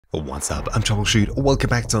What's up, I'm Troubleshoot, welcome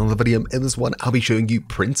back to another video. In this one, I'll be showing you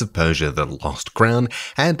Prince of Persia The Lost Crown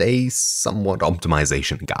and a somewhat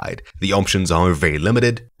optimization guide. The options are very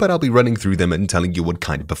limited, but I'll be running through them and telling you what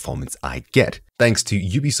kind of performance I get. Thanks to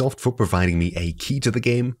Ubisoft for providing me a key to the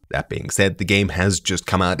game. That being said, the game has just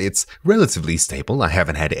come out, it's relatively stable, I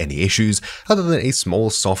haven't had any issues, other than a small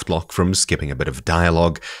soft lock from skipping a bit of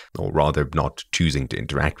dialogue, or rather not choosing to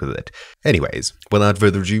interact with it. Anyways, without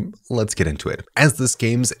further ado, let's get into it. As this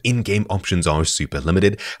game's in-game options are super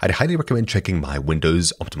limited, I'd highly recommend checking my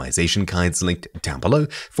Windows optimization guides linked down below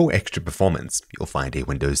for extra performance. You'll find a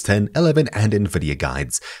Windows 10, 11, and Nvidia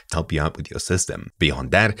guides to help you out with your system. Beyond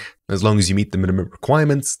that, as long as you meet the minimum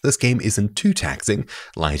requirements, this game isn't too taxing,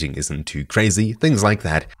 lighting isn't too crazy, things like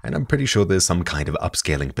that, and I'm pretty sure there's some kind of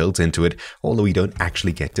upscaling built into it, although we don't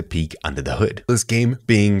actually get to peek under the hood. This game,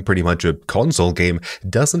 being pretty much a console game,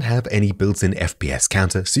 doesn't have any built-in FPS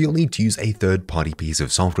counter, so you'll need to use a third-party piece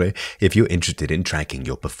of software if you're interested in tracking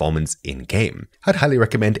your performance in-game. I'd highly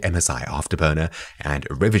recommend MSI Afterburner and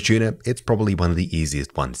RiverTuner. It's probably one of the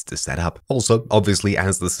easiest ones to set up. Also, obviously,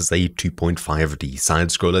 as this is a 2.5D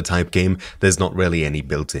side-scroller type game, there's not really any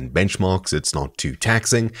built-in benchmarks, it's not too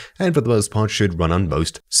taxing, and for the most part should run on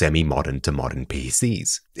most semi-modern to modern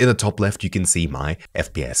PCs. In the top left, you can see my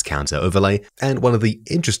FPS counter overlay, and one of the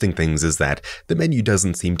interesting things is that the menu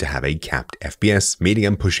doesn't seem to have a capped FPS, meaning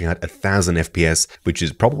I'm pushing out 1000 FPS, which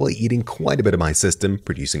is probably eating quite a bit of my system,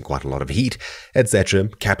 producing quite a lot of heat, etc.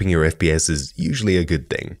 Capping your FPS is usually a good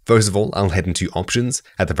thing. First of all, I'll head into options.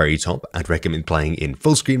 At the very top, I'd recommend playing in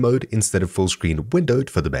full screen mode instead of full screen windowed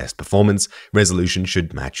for the best performance. Resolution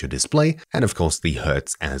should match your display, and of course the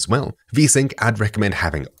hertz as well. VSync I'd recommend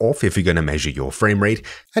having off if you're going to measure your frame rate,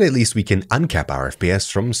 and at least we can uncap our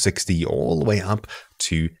FPS from 60 all the way up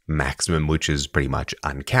to maximum, which is pretty much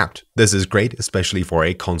uncapped. This is great, especially for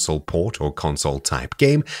a console port or console type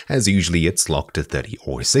game, as usually it's locked to 30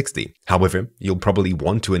 or 60. However, you'll probably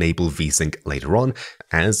want to enable VSync later on,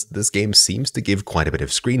 as this game seems to give quite a bit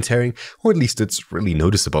of screen tearing, or at least it's really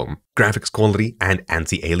noticeable. Graphics quality and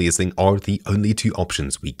anti-aliasing are the only two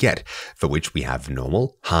options we get, for which we have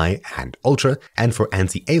normal, high, and ultra, and for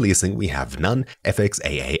anti-aliasing we have none,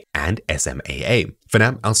 FXAA, and SMAA. For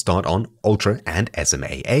now, I'll start on Ultra and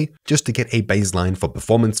SMAA just to get a baseline for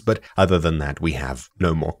performance, but other than that, we have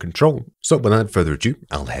no more control. So without further ado,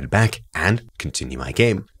 I'll head back and continue my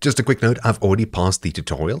game. Just a quick note, I've already passed the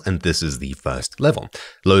tutorial and this is the first level.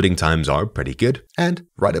 Loading times are pretty good, and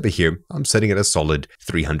right over here, I'm setting it a solid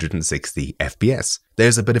 360 FPS.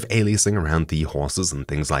 There's a bit of aliasing around the horses and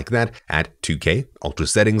things like that at 2K ultra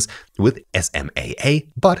settings with SMAA,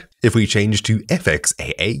 but if we change to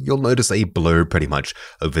FXAA, you'll notice a blur pretty much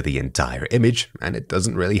over the entire image, and it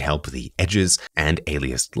doesn't really help the edges and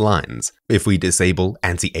aliased lines. If we disable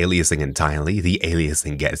anti-aliasing entirely, the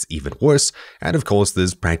aliasing gets even worse, and of course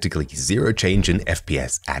there's practically zero change in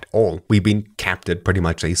FPS at all. We've been capped at pretty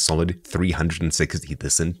much a solid 360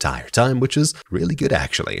 this entire time, which is really good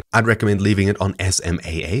actually. I'd recommend leaving it on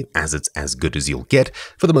SMAA as it's as good as you'll get.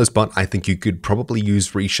 For the most part, I think you could probably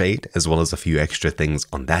use reshade as well as a few extra things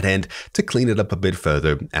on that end to clean it up a bit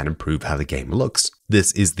further and improve how the game looks.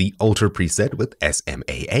 This is the Ultra preset with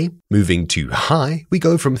SMAA. Moving to high, we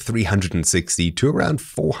go from 360 to around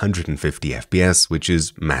 450 FPS, which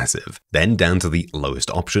is massive. Then down to the lowest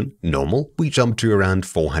option, normal, we jump to around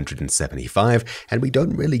 475, and we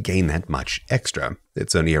don't really gain that much extra.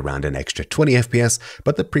 It's only around an extra 20 FPS,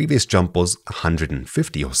 but the previous jump was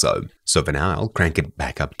 150 or so. So for now, I'll crank it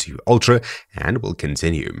back up to Ultra, and we'll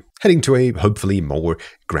continue. Heading to a hopefully more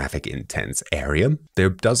graphic intense area. There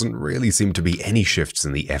doesn't really seem to be any shifts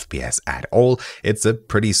in the FPS at all. It's a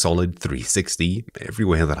pretty solid 360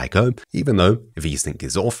 everywhere that I go, even though VSync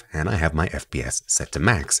is off and I have my FPS set to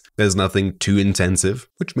max. There's nothing too intensive,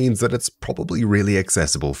 which means that it's probably really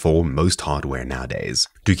accessible for most hardware nowadays.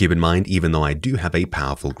 Do keep in mind, even though I do have a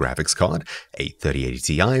powerful graphics card, a 3080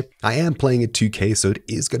 Ti, I am playing at 2K, so it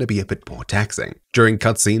is going to be a bit more taxing. During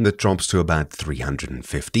cutscene, that drops to about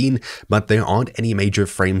 315, but there aren't any major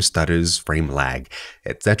frame stutters, frame lag,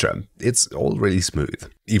 etc. It's all really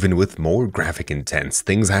smooth. Even with more graphic intense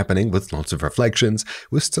things happening with lots of reflections,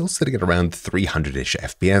 we're still sitting at around 300-ish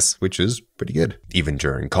FPS, which is pretty good. Even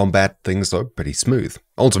during combat, things are pretty smooth.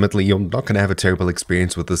 Ultimately, you're not going to have a terrible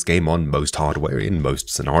experience with this game on most hardware in most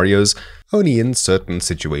scenarios. Only in certain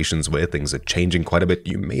situations where things are changing quite a bit,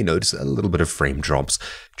 you may notice a little bit of frame drops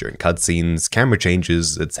during cutscenes, camera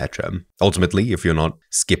changes, etc. Ultimately, if you're not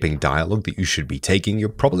skipping dialogue that you should be taking, you're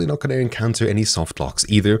probably not going to encounter any soft locks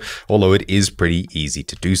either, although it is pretty easy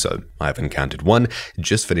to do so. I've encountered one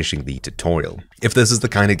just finishing the tutorial. If this is the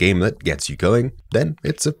kind of game that gets you going, then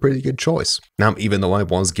it's a pretty good choice. Now, even though I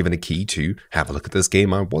was given a key to have a look at this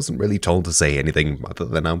game, I wasn't really told to say anything other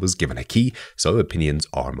than I was given a key, so opinions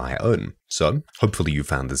are my own. So, hopefully you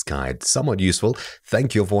found this guide somewhat useful.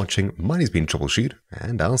 Thank you for watching, my name's been Troubleshoot,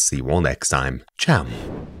 and I'll see you all next time. Ciao!